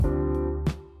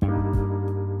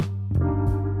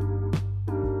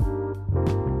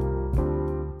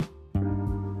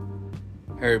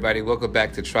Everybody, welcome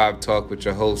back to Tribe Talk with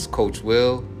your host, Coach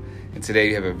Will. And today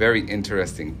we have a very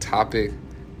interesting topic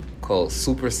called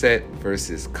superset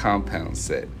versus compound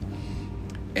set.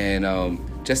 And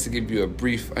just to give you a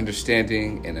brief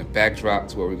understanding and a backdrop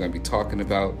to what we're going to be talking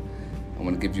about, I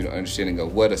want to give you an understanding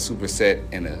of what a superset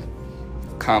and a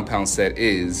compound set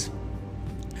is.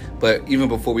 But even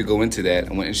before we go into that, I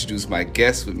want to introduce my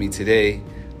guest with me today,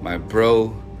 my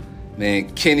bro, man,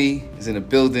 Kenny is in the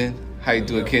building. How you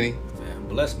doing, Kenny? Man,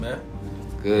 blessed, man.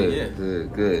 Good,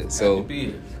 good. So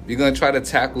we're going to try to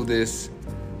tackle this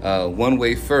one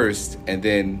way first, and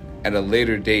then at a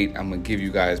later date, I'm going to give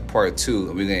you guys part two,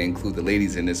 and we're going to include the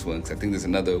ladies in this one, because I think there's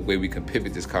another way we can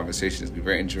pivot this conversation. It's going to be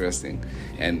very interesting,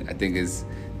 and I think it's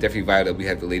definitely vital that we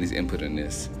have the ladies' input in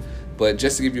this. But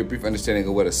just to give you a brief understanding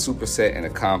of what a superset and a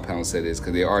compound set is,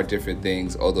 because they are different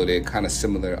things, although they're kind of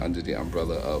similar under the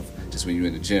umbrella of just when you're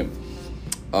in the gym.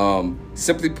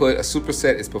 Simply put, a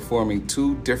superset is performing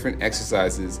two different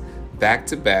exercises back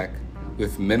to back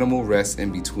with minimal rest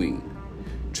in between.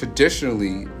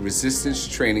 Traditionally, resistance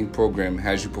training program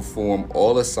has you perform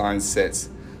all assigned sets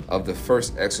of the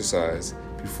first exercise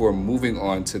before moving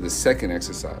on to the second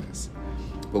exercise.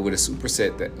 But with a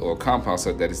superset or compound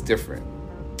set, that is different.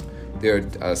 There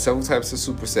are several types of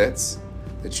supersets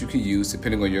that you can use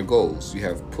depending on your goals. You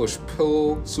have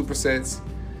push-pull supersets.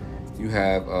 You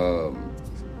have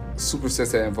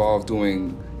supersets that involve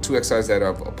doing two exercises that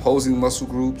are opposing muscle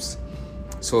groups.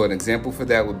 So an example for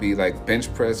that would be like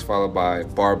bench press followed by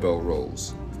barbell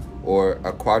rows, or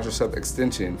a quadricep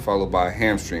extension followed by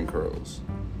hamstring curls,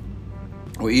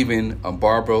 or even a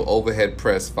barbell overhead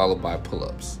press followed by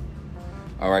pull-ups.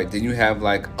 All right, then you have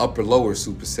like upper-lower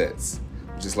supersets,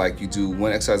 which is like you do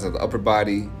one exercise of the upper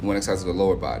body, one exercise of the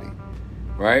lower body,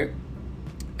 right?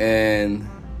 And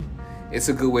it's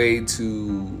a good way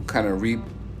to kind of reap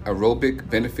aerobic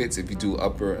benefits if you do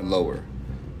upper and lower,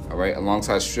 all right,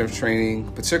 alongside strength training,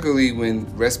 particularly when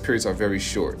rest periods are very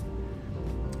short,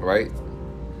 all right?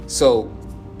 So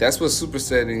that's what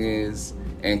supersetting is,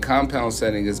 and compound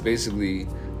setting is basically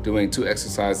doing two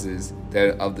exercises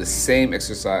that are of the same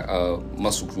exercise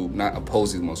muscle group, not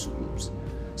opposing muscle groups.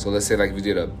 So let's say like if you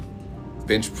did a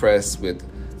bench press with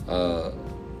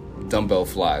dumbbell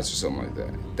flies or something like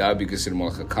that, that would be considered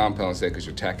more like a compound set because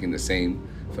you're attacking the same,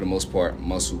 for the most part,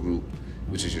 muscle group,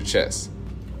 which is your chest.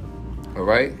 All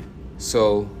right?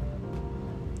 So,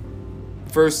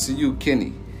 first to you,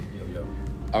 Kenny. Yo.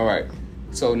 All right.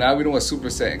 So now we know what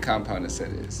superset and compound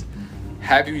set is.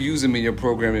 Have you used them in your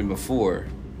programming before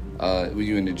when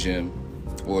you're in the gym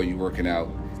or you working out?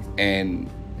 And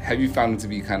have you found them to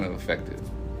be kind of effective?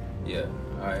 Yeah,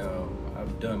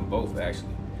 I've done both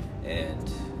actually,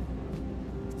 and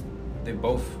they're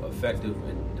both effective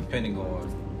depending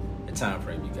on the time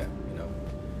frame you got, you know.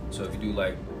 So if you do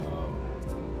like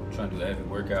trying to do a heavy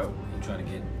workout, you're trying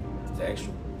to get the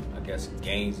extra, I guess,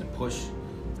 gains and push,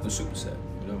 do superset,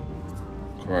 you know.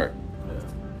 Correct. Yeah.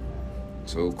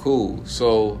 So cool.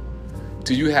 So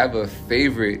do you have a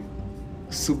favorite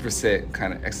superset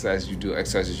kind of exercises you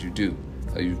do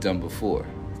or you've done before?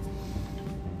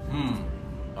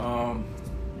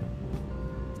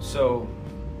 So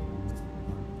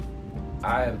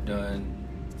I have done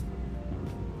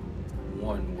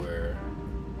one where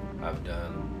I've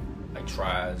done like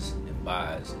tries and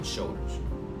buys and shoulders.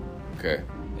 Okay.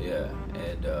 Yeah,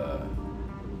 and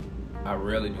I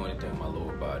rarely do anything with my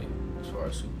lower body as far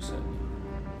as superset.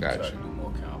 Gotcha. Try to do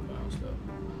more compound stuff.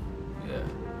 Yeah,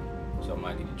 so I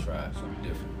might need to try something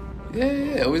different.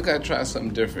 Yeah. Always got to try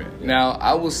something different. Yeah. Now,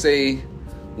 I will say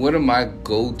one of my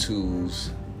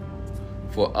go-tos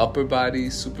for upper body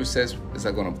supersets is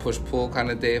like on a push-pull kind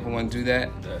of day if I want to do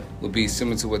that. Yeah. Would be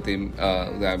similar to what that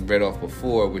I read off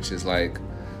before, which is like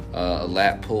a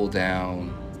lat pull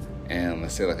down and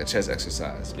let's say like a chest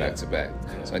exercise back to back.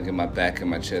 Yeah. So I get my back and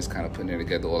my chest kind of putting it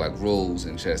together, or like rows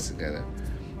and chest together.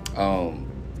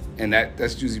 And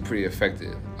that's usually pretty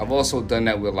effective. I've also done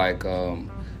that with like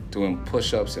doing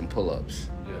push-ups and pull-ups.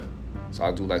 Yeah. So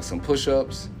I'll do like some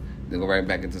push-ups, then go right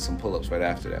back into some pull-ups right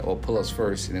after that, or pull-ups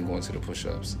first and then go into the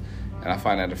push-ups. And I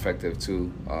find that effective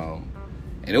too.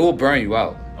 And it will burn you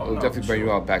out. It will definitely burn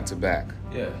you out back to back.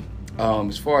 Yeah.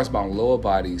 As far as my lower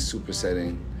body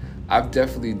supersetting, I've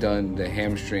definitely done the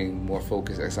hamstring more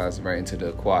focused exercise right into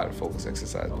the quad focused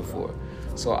exercise before.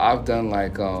 So I've done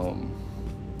like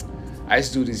I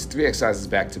used to do these three exercises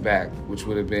back to back, which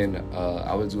would have been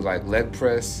I would do like leg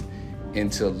press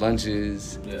into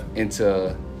lunges,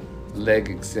 into leg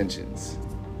extensions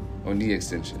or knee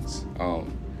extensions.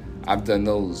 I've done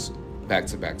those back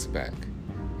to back to back,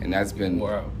 and that's been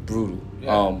brutal.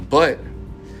 Yeah. But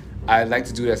I like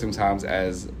to do that sometimes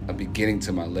as a beginning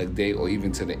to my leg day or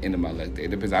even to the end of my leg day.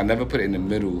 It depends. I never put it in the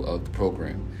middle of the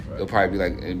program. Right. It'll probably be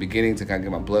like in the beginning to kind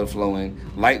of get my blood flowing.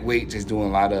 Lightweight, just doing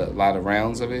a lot of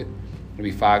rounds of it.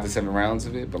 Maybe 5 to 7 rounds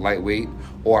of it, but lightweight.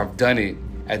 Or I've done it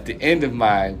at the end of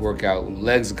my workout when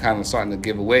legs are kind of starting to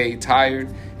give away,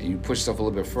 tired, and you push stuff a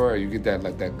little bit further, you get that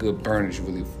like that good burn that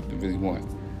you really want.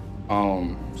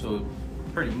 So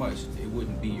pretty much it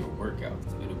wouldn't be your workout.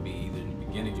 It'll be either in the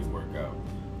beginning of your workout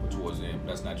or towards the end.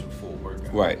 But that's not your full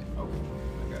workout. Right. Okay.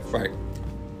 I got you. Right.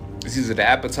 It's either the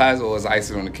appetizer or it's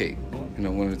icing on the cake. You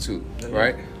know, one of the two. Yeah.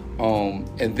 Right.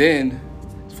 And then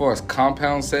as far as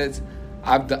compound sets,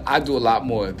 I do a lot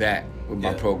more of that with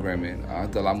my programming. I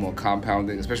do a lot more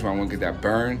compounding, especially when I want to get that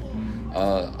burn.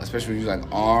 Especially when you use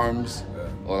like arms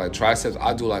or like triceps.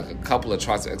 I do like a couple of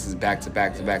tricep exercises back to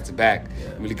back to back to back.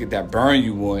 You really get that burn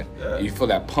you want. And you feel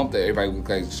that pump that everybody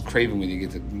like is craving when you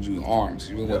get to do your arms.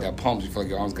 You really want that pump. You feel like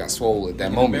your arms got swollen at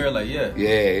that moment. Mirror, like, yeah,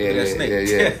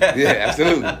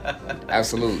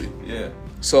 absolutely. Yeah.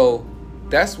 So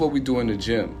that's what we do in the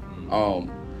gym.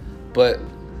 But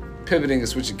pivoting and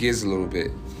switching gears a little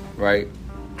bit, right?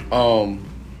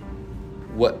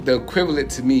 What the equivalent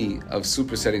to me of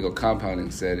supersetting or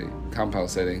compound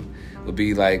setting would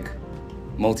be like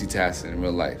multitasking in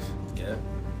real life. Yeah.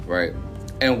 Right?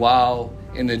 And while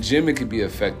in the gym it can be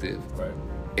effective, right,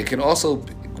 it can also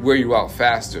wear you out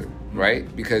faster,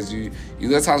 right? Because you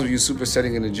got times when you're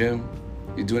supersetting in the gym,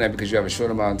 you're doing that because you have a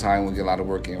short amount of time when you get a lot of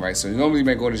work in, right? So you normally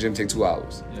might go to the gym take 2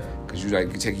 hours. Yeah. Because you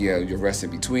take your rest in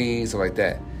between, stuff like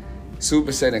that.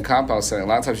 Superset and compound setting, a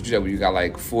lot of times you do that when you got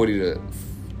like 40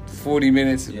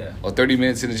 minutes or 30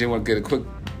 minutes in the gym, want to get a quick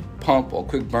pump or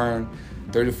quick burn.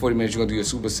 30 to 40 minutes, you're going to do your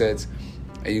supersets,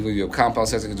 and you're going to do your compound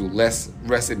sets, and do less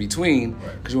rest in between,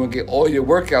 because you want to get all your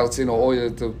workouts in, or all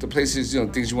the places,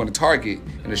 things you want to target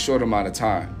in a short amount of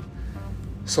time.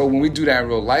 So when we do that in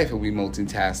real life and we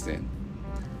multitasking,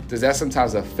 does that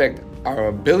sometimes affect our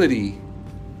ability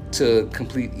to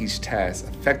complete each task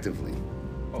effectively?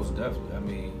 Most definitely. I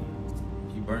mean,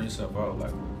 you burn yourself out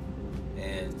like,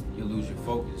 and you lose your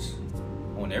focus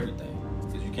on everything,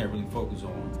 because you can't really focus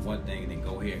on one thing and then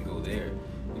go here and go there.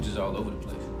 You're just all over the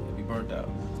place. You'll be burnt out.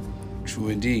 True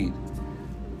indeed.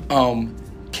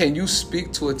 Can you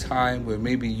speak to a time where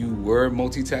maybe you were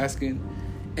multitasking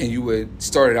and you had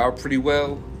started out pretty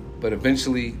well, but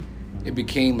eventually it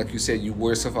became, like you said, you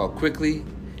wore yourself out quickly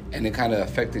and it kind of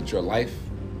affected your life?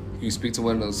 Can you speak to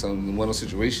one of those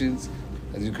situations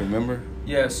as you can remember?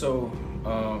 Yeah, so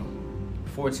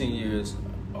 14 years,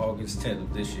 August 10th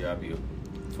of this year, I'll be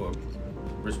for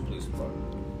Richmond Police Department.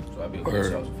 So I'll be a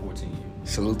police officer for 14 years.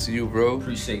 Salute to you, bro.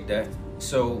 Appreciate that.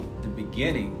 So the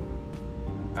beginning,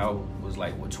 I was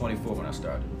like 24 when I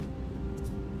started.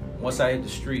 Once I hit the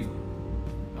street,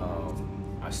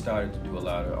 I started to do a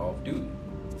lot of off duty,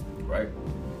 right?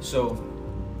 So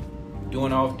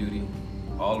doing off duty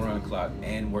all around the clock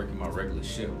and working my regular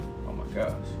shift, oh my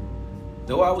gosh.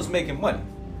 Though I was making money,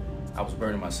 I was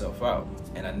burning myself out,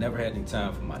 and I never had any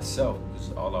time for myself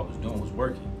because all I was doing was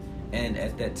working. And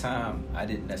at that time, I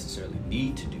didn't necessarily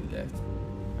need to do that.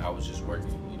 I was just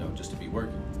working, just to be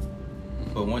working.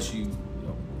 But once you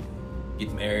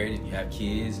get married and you have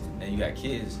kids, and then you got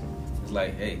kids, it's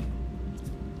like, hey,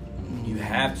 you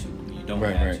have to. You don't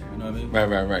have to. You know what I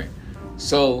mean? Right.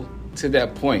 So to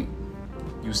that point,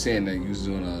 you saying that you was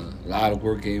doing a lot of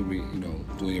working,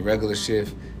 doing your regular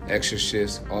shift, extra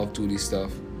shifts, off-duty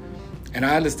stuff. And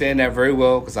I understand that very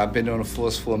well because I've been on the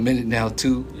force for a minute now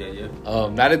too. Yeah.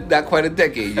 Not quite a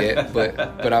decade yet,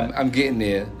 but I'm getting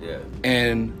there. Yeah.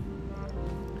 And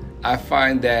I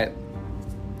find that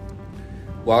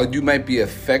while you might be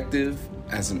effective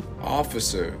as an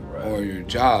officer on your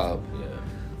job,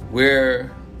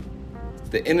 where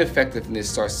the ineffectiveness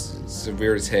starts to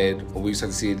rear its head, or we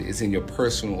start to see it, is in your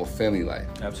personal or family life.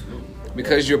 Absolutely.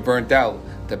 Because you're burnt out,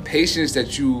 the patience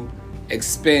that you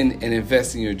expend and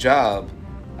invest in your job,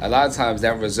 a lot of times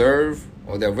that reserve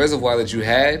or that reservoir that you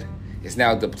had is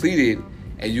now depleted,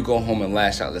 and you go home and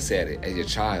lash out, let's say, at your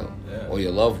child or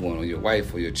your loved one or your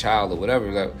wife or your child or whatever,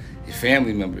 like your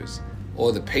family members,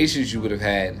 or the patience you would have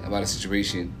had about a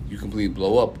situation you completely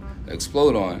blow up,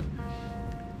 explode on.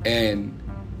 And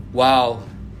while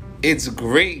it's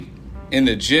great in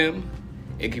the gym,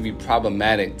 it can be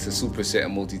problematic to superset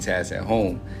and multitask at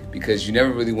home, because you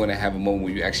never really want to have a moment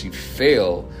where you actually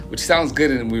fail, which sounds good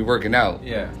when we're working out.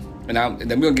 Yeah. And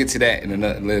then we're going to get to that in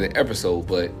another later episode,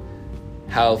 but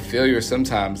how failure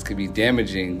sometimes can be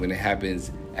damaging when it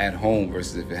happens at home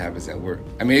versus if it happens at work.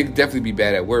 I mean, it could definitely be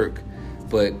bad at work,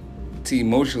 but to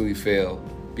emotionally fail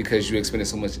because you invested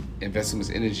so much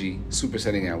energy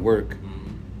supersetting at work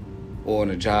or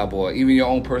on a job or even your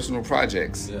own personal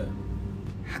projects. Yeah.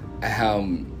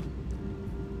 how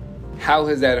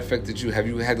has that affected you? Have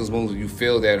you had those moments where you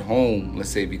failed at home, let's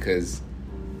say, because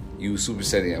you were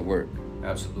supersetting at work?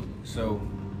 Absolutely. So,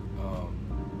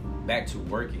 back to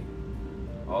working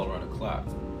all around the clock.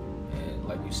 And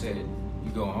like you said,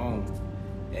 you go home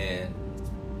and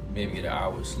maybe get an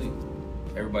hour of sleep.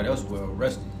 Everybody else well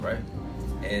rested, right?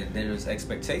 And then there's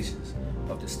expectations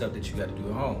of the stuff that you got to do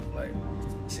at home. Like,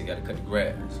 say you got to cut the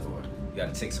grass, or you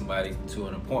got to take somebody to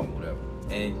an appointment, whatever.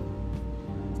 And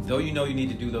though you know you need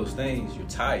to do those things, you're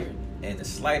tired, and the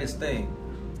slightest thing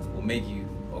will make you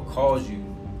or cause you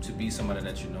to be somebody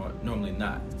that you're normally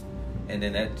not. And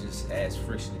then that just adds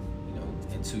friction,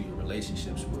 into your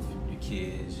relationships with your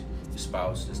kids, your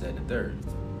spouse, this, that, and the third.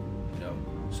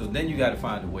 So then you got to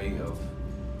find a way of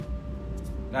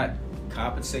not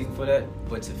compensating for that,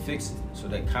 but to fix it so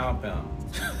that compound.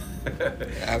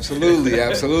 Absolutely.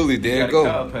 There you go.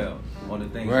 Compound on the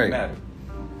things that matter.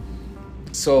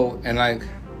 So, and like,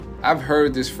 I've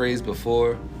heard this phrase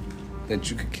before,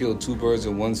 that you could kill two birds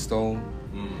with one stone.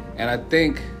 And I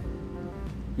think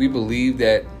we believe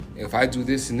that if I do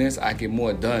this and this, I get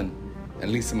more done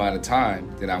in least amount of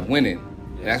time, then I'm winning.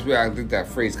 And that's where I think that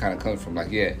phrase kind of comes from.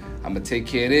 Like, yeah, I'm going to take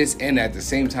care of this and at the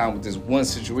same time with this one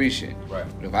situation. Right.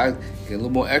 But if I get a little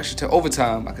more extra to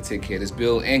overtime, I can take care of this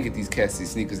bill and get these cats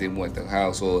these sneakers they want at the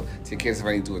house, or take care of stuff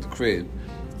I need to do at the crib.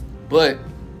 But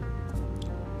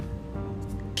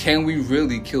can we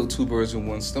really kill two birds with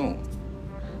one stone?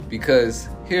 Because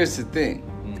here's the thing.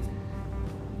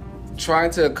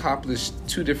 Trying to accomplish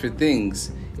two different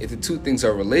things, if the two things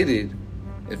are related,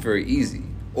 it's very easy,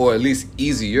 or at least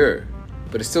easier,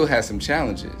 but it still has some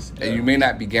challenges, and you may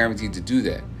not be guaranteed to do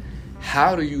that.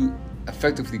 How do you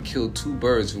effectively kill two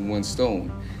birds with one stone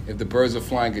if the birds are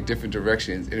flying in different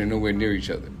directions and they're nowhere near each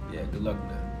other? Yeah, good luck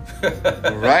with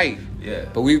that. Right. Yeah.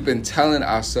 But we've been telling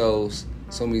ourselves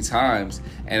so many times,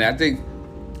 and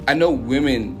I know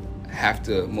women have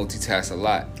to multitask a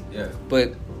lot. Yeah.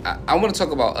 But I want to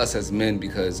talk about us as men,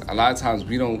 because a lot of times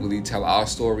we don't really tell our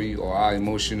story or our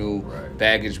emotional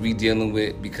baggage we dealing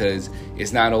with, because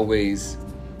it's not always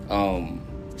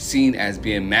seen as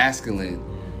being masculine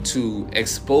to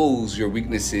expose your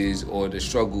weaknesses or the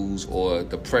struggles or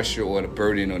the pressure or the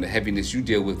burden or the heaviness you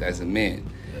deal with as a man.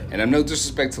 And I'm no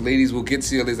disrespect to ladies. We'll get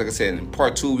to your ladies, like I said, in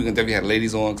part 2, we're going to definitely have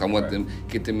ladies on, because I want them,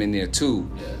 get them in there too.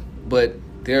 Yeah. But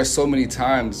there are so many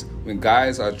times when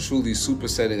guys are truly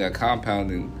supersetting a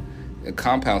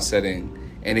compound setting,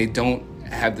 and they don't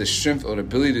have the strength or the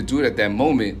ability to do it at that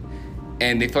moment,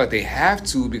 and they feel like they have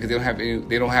to because they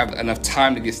don't have enough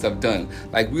time to get stuff done.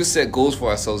 Like, we'll set goals for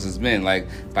ourselves as men. Like,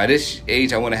 by this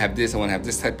age, I want to have this. I want to have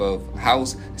this type of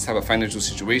house, this type of financial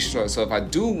situation. So if I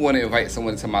do want to invite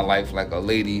someone into my life, like a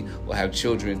lady, or have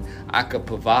children, I could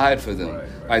provide for them.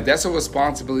 Right. Like, that's a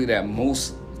responsibility that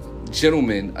most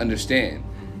gentlemen understand.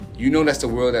 You know, that's the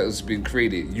world that has been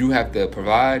created. You have to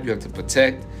provide, you have to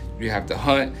protect, you have to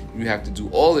hunt, you have to do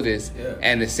all of this. Yeah.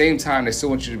 And at the same time, they still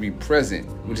want you to be present,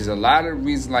 which is a lot of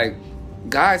reasons. Like,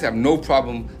 guys have no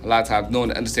problem a lot of times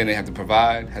knowing, understand they have to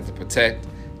provide, have to protect,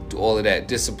 do all of that,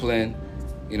 discipline,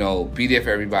 be there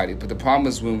for everybody. But the problem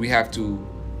is when we have to,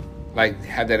 like,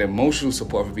 have that emotional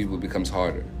support for people, it becomes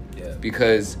harder. Yeah.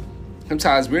 Because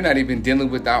sometimes we're not even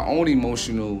dealing with our own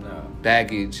emotional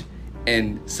baggage,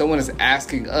 and someone is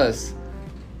asking us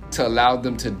to allow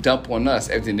them to dump on us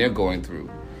everything they're going through.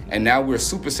 And now we're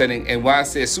supersetting. And why I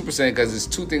say supersetting, because it's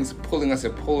two things pulling us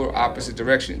in polar opposite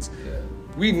directions. Yeah.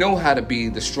 We know how to be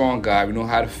the strong guy. We know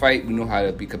how to fight. We know how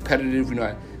to be competitive. We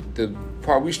know the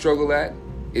part we struggle at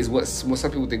is what some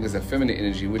people think is a feminine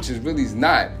energy, which is really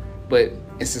not. But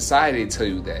in society, they tell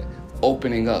you that.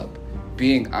 Opening up,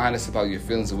 being honest about your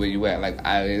feelings and where you at. Like,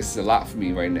 it's a lot for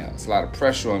me right now. It's a lot of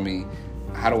pressure on me.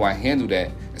 How do I handle that?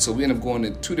 And so we end up going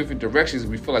in two different directions.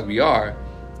 We feel like we are,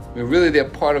 but really they're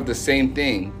part of the same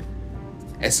thing.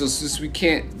 And so since we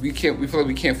feel like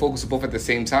we can't focus both at the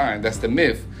same time. That's the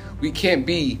myth. We can't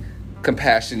be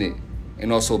compassionate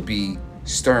and also be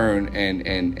stern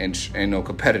and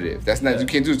competitive. That's not, you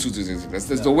can't do two things.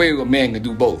 That's the way a man can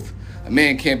do both. A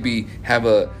man can't have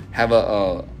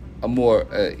a more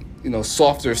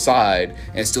softer side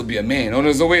and still be a man. No,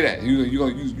 there's no way that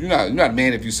you're not a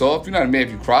man if you're soft. You're not a man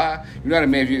if you cry. You're not a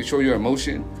man if you show your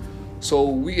emotion. So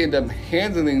we end up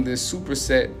handling this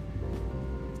superset,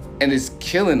 and it's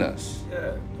killing us.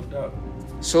 Yeah, no doubt.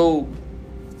 So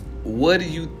what do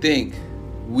you think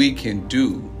we can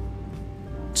do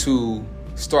to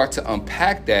start to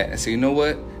unpack that and say, you know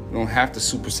what? We don't have to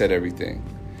superset everything.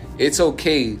 It's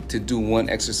okay to do one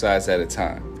exercise at a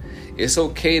time. It's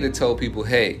okay to tell people,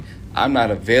 hey, I'm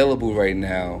not available right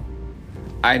now.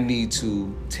 I need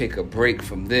to take a break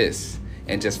from this.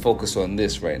 and just focus on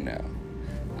this right now.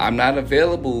 I'm not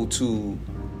available to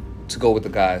go with the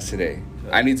guys today.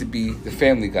 I need to be the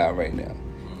family guy right now.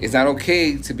 It's not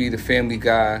okay to be the family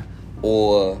guy,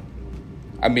 or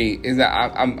it's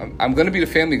not. I'm gonna be the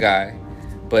family guy,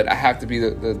 but I have to be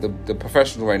the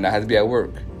professional right now. I have to be at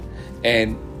work,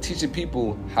 and teaching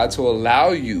people how to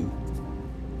allow you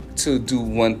to do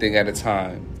one thing at a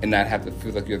time and not have to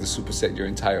feel like you have to superset your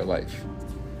entire life.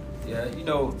 Yeah,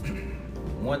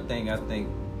 one thing I think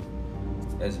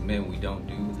as men we don't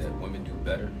do that women do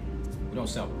better, we don't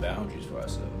set boundaries for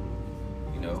ourselves.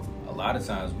 A lot of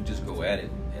times we just go at it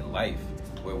in life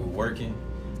where we're working,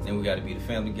 and then we got to be the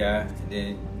family guy, and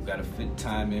then we got to fit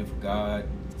time in for God.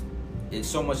 It's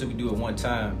so much that we do at one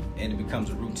time, and it becomes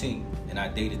a routine in our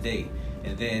day-to-day.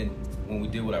 And then when we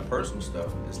deal with our personal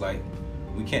stuff, it's like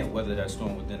we can't weather that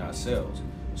storm within ourselves.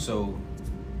 So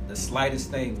the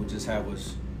slightest thing would just have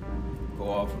us go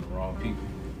off on the wrong people,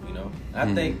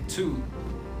 And I think, too,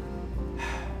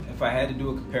 if I had to do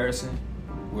a comparison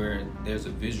where there's a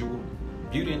visual,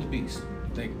 Beauty and the Beast,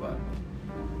 think about it.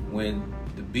 When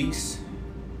the Beast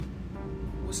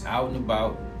was out and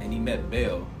about and he met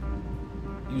Belle,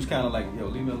 he was kind of like, yo,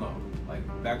 leave me alone. Like,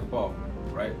 back up off,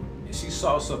 right? And she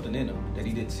saw something in him that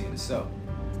he didn't see in himself.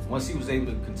 Once he was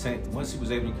able to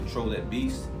control that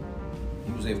beast,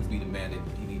 he was able to be the man that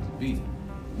he needed to be.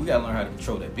 We gotta learn how to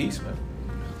control that beast, man.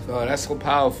 Oh, that's so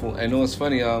powerful. And it's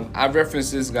funny, I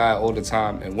reference this guy all the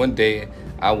time, and one day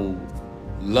I will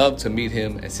love to meet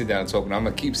him and sit down and talk. And I'm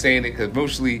gonna keep saying it because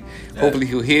eventually, hopefully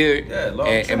he'll hear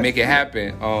it and make it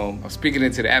happen. I'm speaking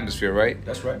into the atmosphere, right?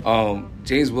 That's right.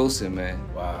 James Wilson,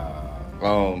 man.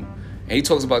 Wow. And he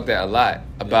talks about that a lot,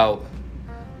 about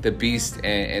the beast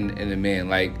and the man.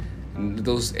 Like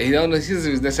those, he doesn't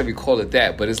necessarily call it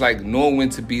that, but it's like knowing when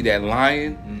to be that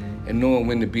lion and knowing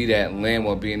when to be that lamb,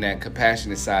 or being that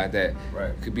compassionate side that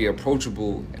could be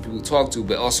approachable and people talk to,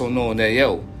 but also knowing that,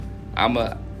 yo, I'm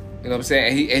a, you know what I'm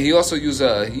saying? And he also used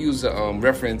a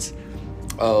reference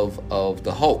of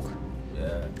the Hulk.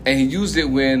 Yeah. And he used it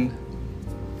when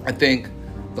I think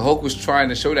the Hulk was trying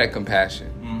to show that compassion.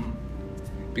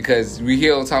 Because we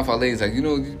hear all the time from our ladies, like,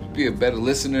 you be a better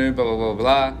listener, blah, blah, blah,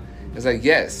 blah. It's like,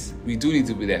 yes, we do need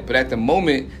to be that. But at the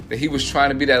moment that he was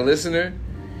trying to be that listener,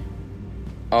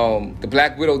 the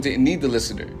Black Widow didn't need the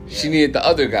listener. Yeah. She needed the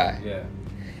other guy. Yeah.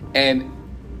 And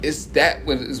it's that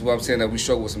is what I'm saying that we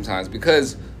struggle with sometimes.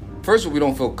 Because, first of all, we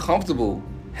don't feel comfortable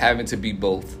having to be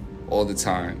both all the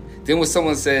time. Then when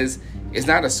someone says, it's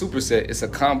not a superset, it's a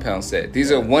compound set. These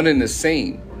are one and the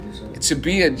same. To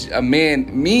be a man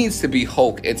means to be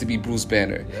Hulk and to be Bruce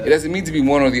Banner. Yeah. It doesn't mean to be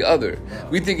one or the other. Wow.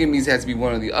 We think it means it has to be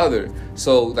one or the other.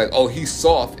 So, like, oh, he's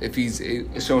soft if he's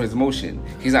showing his emotion.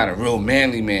 He's not a real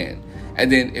manly man.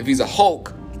 And then if he's a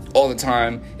Hulk all the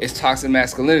time, it's toxic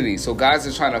masculinity. So guys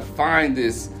are trying to find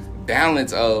this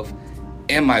balance of,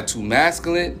 am I too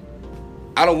masculine?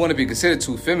 I don't want to be considered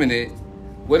too feminine.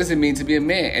 What does it mean to be a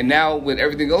man? And now with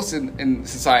everything else in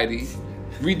society,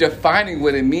 redefining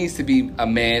what it means to be a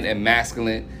man and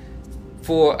masculine,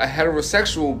 for a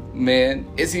heterosexual man,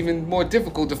 it's even more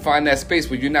difficult to find that space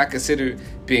where you're not considered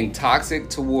being toxic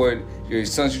toward your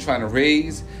sons you're trying to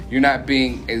raise. You're not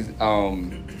being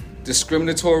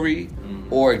discriminatory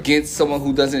or against someone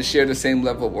who doesn't share the same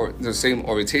level or the same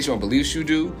orientation or beliefs you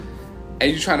do. And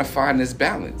you're trying to find this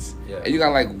balance. Yeah. And you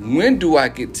got like, when do I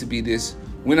get to be this?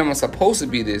 When am I supposed to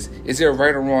be this? Is there a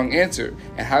right or wrong answer?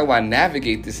 And how do I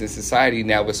navigate this in society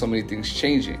now with so many things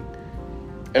changing?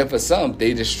 And for some,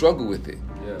 they just struggle with it.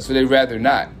 Yeah. So they'd rather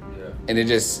not. Yeah. And they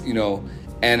just,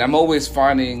 and I'm always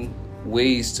finding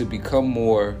ways to become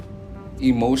more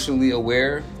emotionally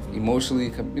aware,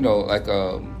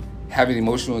 having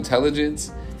emotional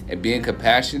intelligence and being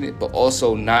compassionate, but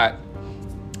also not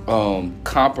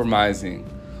compromising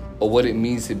on what it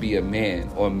means to be a man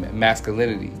or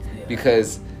masculinity.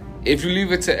 Because if you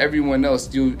leave it to everyone else,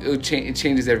 it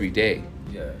changes every day.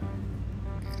 Yeah.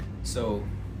 So,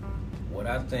 what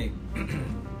I think,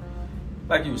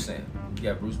 like you were saying, you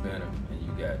got Bruce Banner and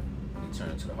you got he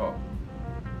turned into the Hulk.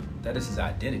 That is his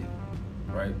identity,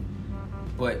 right?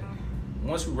 But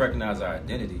once we recognize our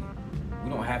identity, we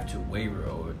don't have to waver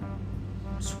or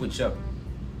switch up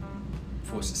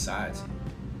for society.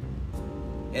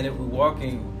 And if we're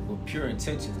walking with pure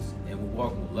intentions and we're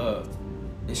walking with love,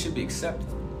 it should be accepted.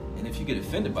 And if you get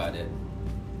offended by that,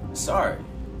 sorry.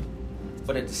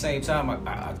 But at the same time,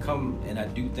 I come and I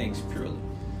do things purely.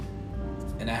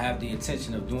 And I have the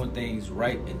intention of doing things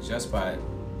right and just by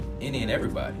any and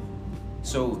everybody.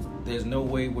 So there's no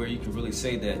way where you can really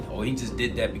say that, oh, he just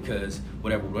did that because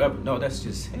whatever. No, that's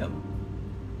just him.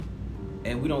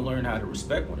 and we don't learn how to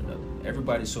respect one another.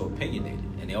 Everybody's so opinionated,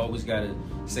 and they always got to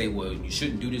say, well, you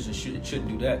shouldn't do this and shouldn't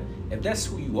do that. If that's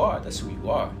who you are, that's who you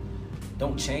are.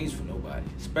 Don't change for nobody,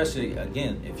 especially,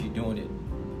 again, if you're doing it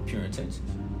pure intentions.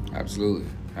 Absolutely.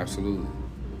 Absolutely.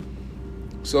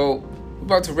 So, we're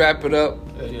about to wrap it up.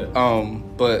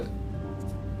 But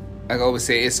like I always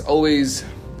say, it's always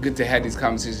good to have these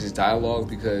conversations, dialogue,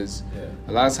 because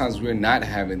a lot of times we're not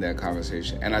having that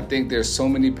conversation. And I think there's so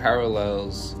many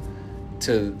parallels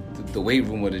to the weight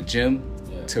room or the gym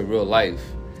to real life.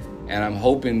 And I'm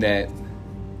hoping that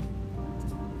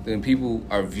when people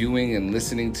are viewing and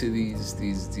listening to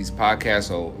these podcasts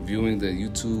or viewing the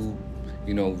YouTube,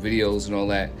 videos and all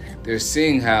that, they're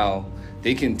seeing how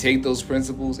they can take those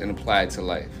principles and apply it to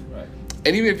life. Right.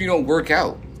 And even if you don't work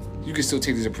out, you can still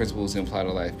take these principles and apply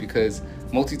to life, because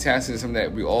multitasking is something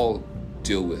that we all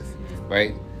deal with,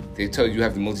 right? They tell you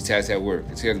have to multitask at work.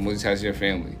 They tell you have to multitask your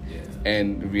family. Yeah.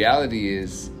 And the reality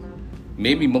is,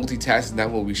 maybe multitasking is not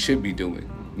what we should be doing.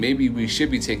 Maybe we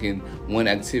should be taking one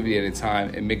activity at a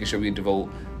time and making sure we devote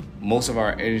most of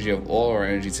our energy, all our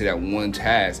energy, to that one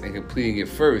task and completing it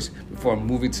first before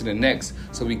moving to the next,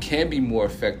 so we can be more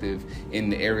effective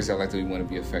in the areas of life that we want to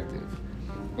be effective.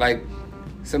 Like,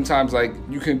 sometimes, like,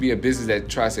 you can be a business that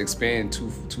tries to expand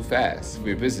too fast for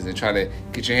your business and try to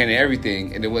get your hand in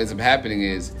everything, and then what ends up happening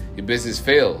is your business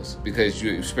fails because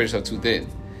you spread yourself too thin.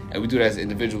 And we do that as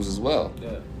individuals as well.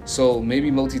 Yeah. So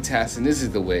maybe multitasking, this is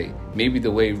the way. Maybe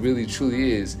the way really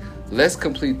truly is, let's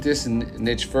complete this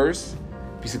niche first,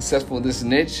 be successful in this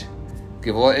niche,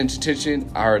 give all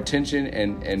our attention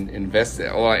and invest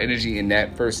all our energy in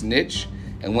that first niche.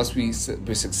 And once we're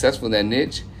successful in that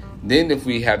niche, then if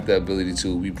we have the ability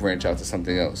to, we branch out to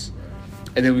something else.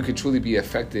 And then we could truly be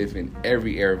effective in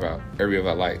every area of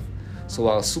our life. So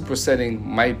while supersetting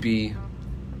might be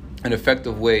an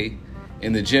effective way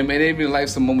in the gym, and even in life,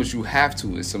 some moments you have to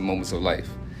in some moments of life.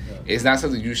 Yeah. It's not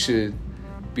something you should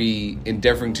be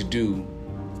endeavoring to do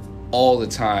all the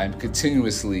time,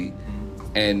 continuously,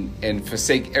 and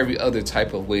forsake every other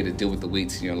type of way to deal with the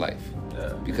weights in your life.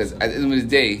 Yeah. Because at the end of the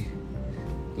day,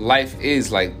 life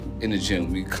is like in the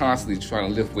gym. We constantly trying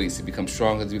to lift weights to become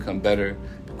stronger, to become better,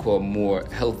 become more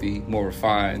healthy, more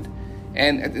refined.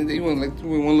 And at the end of the day,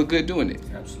 we want to look good doing it.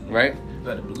 Absolutely. Right?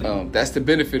 That's the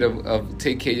benefit of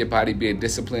take care of your body, being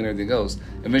disciplined, and everything else.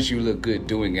 Eventually you look good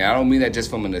doing it. I don't mean that just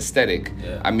from an aesthetic.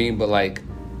 Yeah. I mean, but like,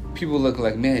 people look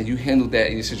like, man, you handled that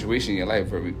in your situation in your life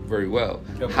very, very well.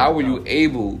 How were you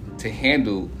able to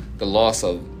handle the loss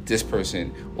of this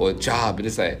person or a job? And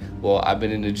it's like, well, I've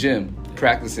been in the gym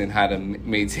practicing how to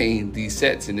maintain these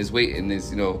sets and this weight and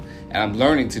this, and I'm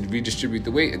learning to redistribute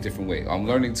the weight a different way. I'm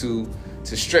learning to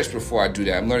stretch before I do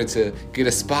that. I'm learning to get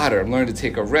a spotter. I'm learning to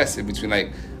take a rest in between.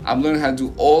 Like, I'm learning how to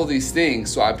do all these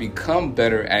things so I become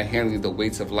better at handling the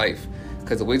weights of life,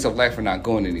 because the weights of life are not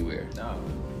going anywhere. No.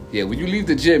 Yeah, when you leave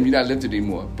the gym, you're not lifted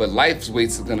anymore, but life's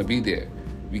weights are going to be there.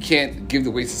 You can't give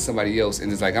the weights to somebody else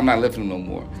and it's like, I'm not lifting them no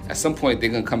more. At some point, they're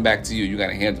going to come back to you. You got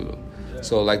to handle them. Yeah.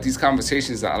 So like, these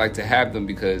conversations, I like to have them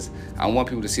because I want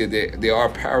people to see that there are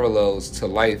parallels to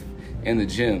life in the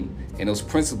gym, and those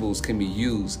principles can be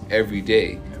used every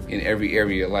day in every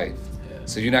area of life. Yeah.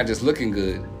 So you're not just looking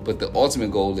good, but the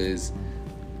ultimate goal is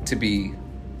to be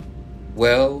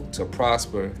well, to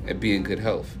prosper, and be in good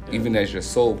health, even as your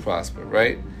soul prosper,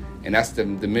 right? And that's the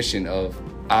mission of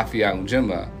Afia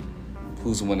Ujema,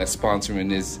 who's the one that's sponsoring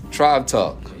this Tribe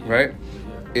Talk, right?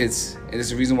 It's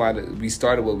the reason why we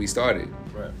started what we started.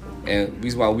 Right. And the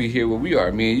reason why we're here where we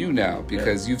are, me and you now,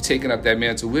 because you've taken up that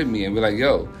mantle with me, and we're like,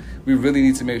 yo, we really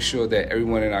need to make sure that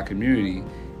everyone in our community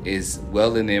is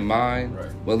well in their mind,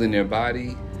 well in their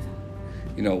body,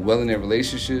 well in their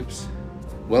relationships,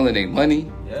 well in their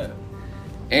money. Yeah.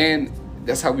 And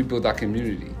that's how we build our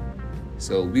community.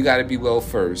 So we got to be well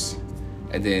first,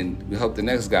 and then we help the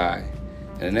next guy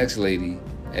and the next lady,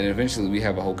 and eventually we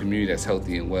have a whole community that's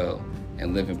healthy and well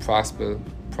and living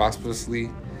prosperously,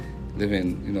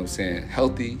 living,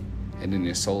 healthy, and then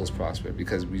their souls prosper,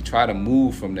 because we try to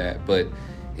move from that. But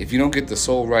if you don't get the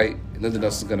soul right, nothing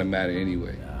else is going to matter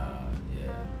anyway.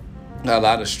 Got a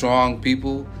lot of strong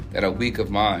people that are weak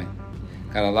of mind.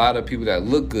 Got a lot of people that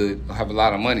look good, have a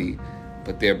lot of money,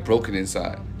 but they're broken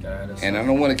inside. And I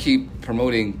don't want to keep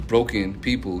promoting broken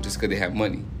people just because they have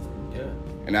money. Yeah.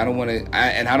 And I don't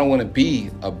want to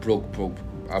be a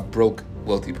broke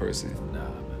wealthy person. Nah,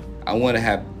 man. I want to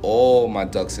have all my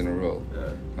ducks in a row.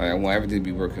 Yeah. I want everything to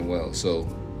be working well. So,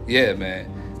 yeah,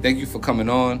 man. Thank you for coming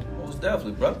on. Most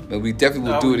definitely, brother. But we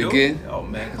definitely will do it again. Oh,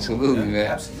 man. Absolutely, man.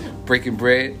 Absolutely. Breaking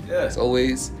bread, as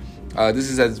always.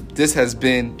 This has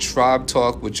been Tribe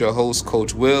Talk with your host,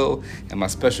 Coach Will, and my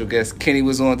special guest, Kenny,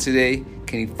 was on today.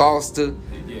 Kenny Foster.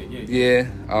 Yeah.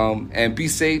 And be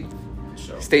safe.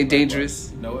 Sure. Stay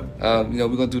dangerous. You know it.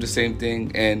 We're gonna do the same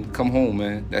thing and come home,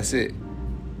 man. That's it.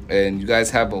 And you guys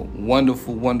have a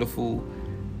wonderful, wonderful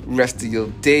rest of your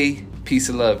day. Peace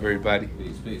and love, everybody.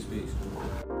 Peace.